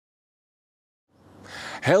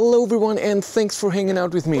Hello everyone, and thanks for hanging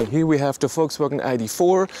out with me. Here we have the Volkswagen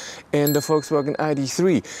Id.4 and the Volkswagen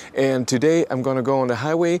Id.3, and today I'm gonna go on the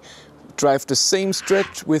highway, drive the same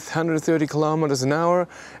stretch with 130 kilometers an hour,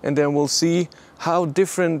 and then we'll see how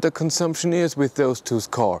different the consumption is with those two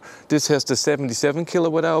cars. This has the 77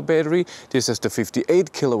 kilowatt hour battery, this has the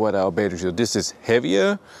 58 kilowatt hour battery, so this is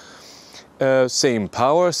heavier. Same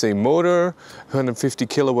power, same motor, 150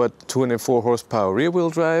 kilowatt, 204 horsepower rear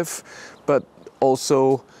wheel drive, but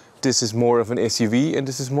also this is more of an SUV and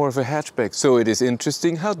this is more of a hatchback. So it is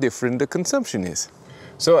interesting how different the consumption is.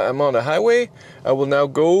 So I'm on the highway. I will now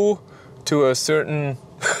go to a certain,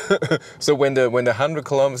 so when the 100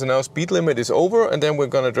 kilometers an hour speed limit is over, and then we're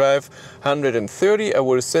gonna drive 130, I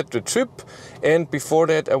will set the trip, and before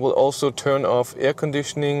that I will also turn off air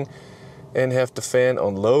conditioning and have the fan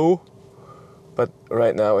on low. But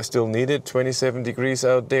right now I still need it, 27 degrees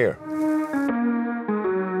out there.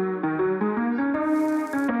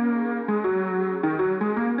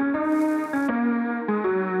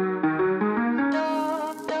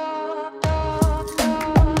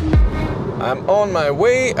 I'm on my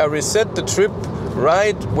way. I reset the trip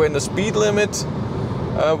right when the speed limit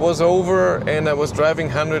was over and I was driving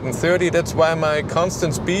 130. That's why my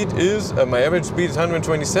constant speed is, my average speed is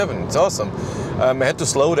 127. It's awesome. I had to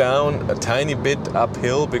slow down a tiny bit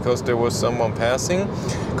uphill because there was someone passing.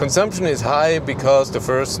 Consumption is high because the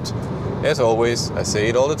first, as always, I say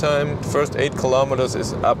it all the time, the first 8 kilometers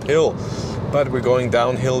is uphill, but we're going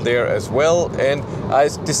downhill there as well. And I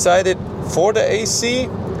decided for the AC,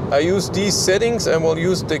 I use these settings and will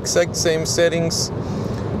use the exact same settings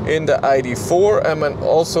in the Id.4. I'm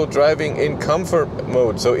also driving in comfort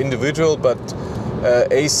mode, so individual, but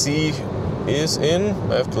AC is in,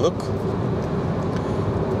 I have to look,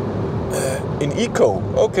 in Eco.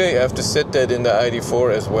 Okay, I have to set that in the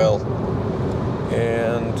Id.4 as well.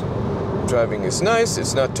 And driving is nice,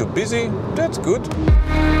 it's not too busy, that's good.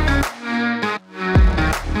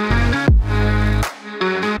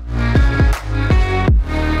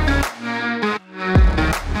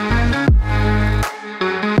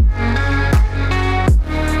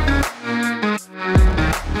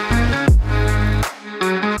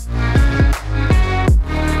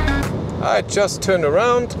 I just turned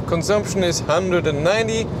around, consumption is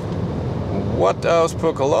 190 watt hours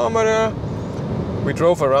per kilometer. We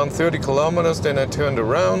drove around 30 kilometers, then I turned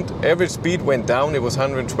around. Average speed went down, it was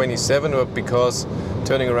 127, but because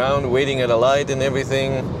turning around, waiting at a light and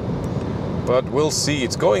everything. But we'll see,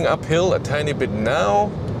 it's going uphill a tiny bit now,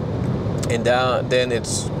 and then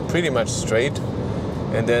it's pretty much straight,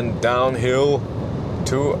 and then downhill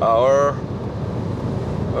to our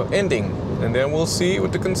ending. And then we'll see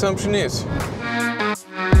what the consumption is.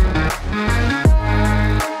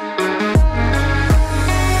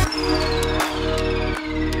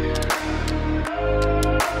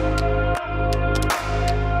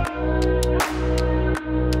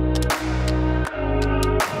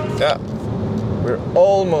 Yeah, we're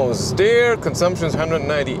almost there. Consumption is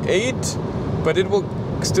 198, but it will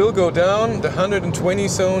still go down. The 120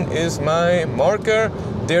 zone is my marker.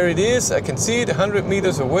 There it is, I can see it 100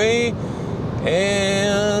 meters away.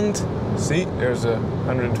 And see, there's a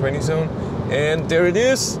 120 zone, and there it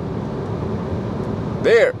is.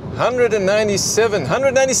 There, 197,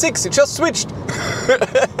 196, it just switched.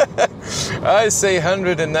 I say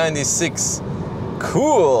 196.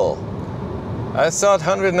 Cool. I thought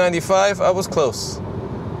 195, I was close.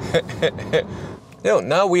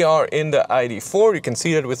 Now we are in the Id.4. You can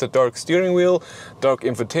see that with the dark steering wheel, dark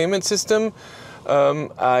infotainment system.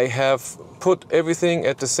 I have put everything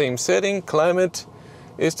at the same setting. Climate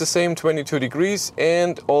is the same, 22 degrees,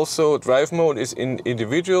 and also drive mode is in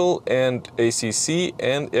individual and ACC,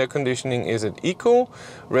 and air conditioning is at eco.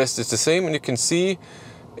 Rest is the same, and you can see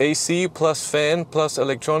AC plus fan plus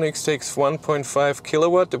electronics takes 1.5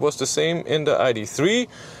 kilowatt. It was the same in the Id.3.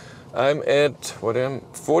 I'm at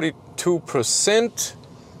 42%.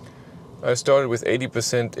 I started with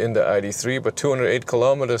 80% in the Id.3, but 208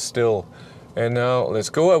 kilometers still. And now let's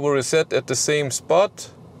go. I will reset at the same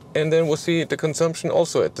spot, and then we'll see the consumption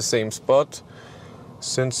also at the same spot,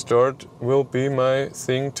 since start will be my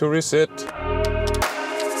thing to reset.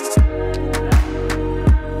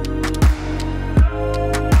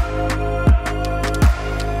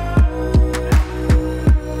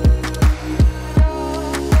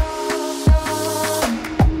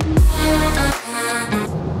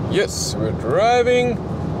 Yes, we're driving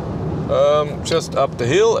just up the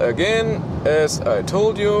hill again, as I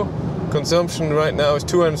told you. Consumption right now is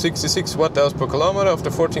 266 watt hours per kilometer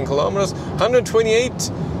after 14 kilometers.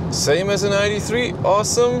 128, same as an Id.3,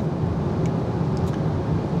 awesome.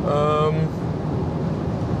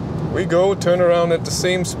 we go, turn around at the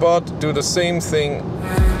same spot, do the same thing.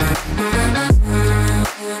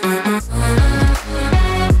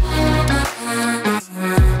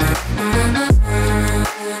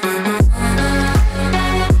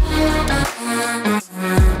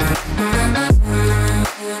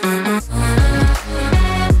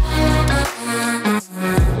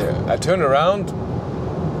 I turned around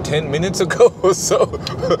 10 minutes ago, so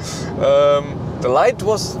the light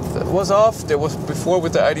was off. There was before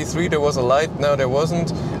with the Id.3 there was a light, now there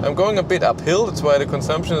wasn't. I'm going a bit uphill, that's why the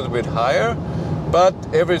consumption is a bit higher, but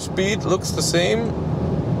average speed looks the same.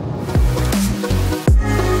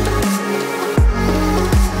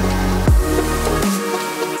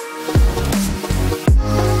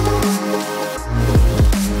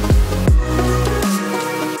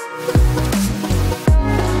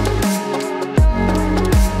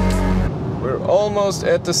 Almost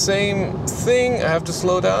at the same thing. I have to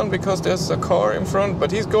slow down because there's a car in front,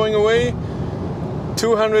 but he's going away.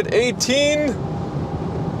 218.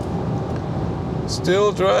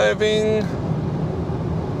 Still driving.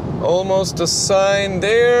 Almost a sign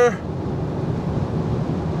there.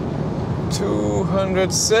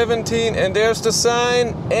 217, and there's the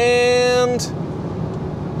sign, and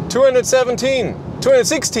 217.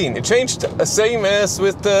 216. It changed the same as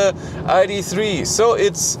with the Id.3. So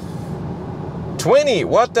it's 20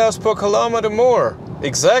 watt-hours per kilometer more.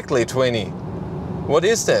 Exactly 20. What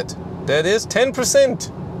is that? That is 10%.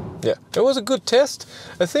 Yeah, that was a good test.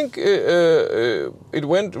 I think it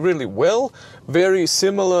went really well. Very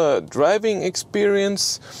similar driving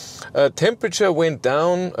experience. Temperature went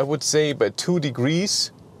down, I would say, by 2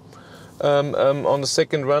 degrees on the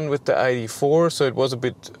second run with the Id.4. So it was a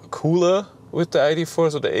bit cooler with the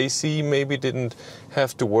Id.4. So the AC maybe didn't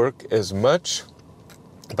have to work as much.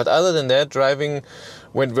 But other than that, driving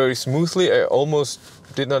went very smoothly. I almost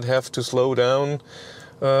did not have to slow down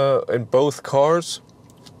in both cars.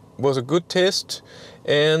 It was a good test.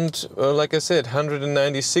 And like I said,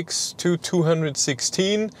 196 to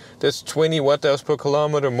 216, that's 20 watt-hours per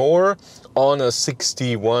kilometer more on a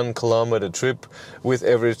 61 kilometer trip with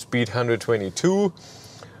average speed 122.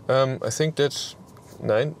 I think that's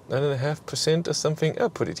 9.5% or something. I'll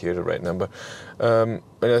put it here, the right number. And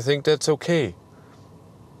I think that's okay.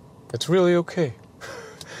 It's really okay.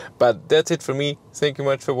 But that's it for me. Thank you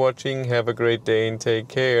much for watching. Have a great day and take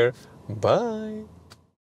care. Bye.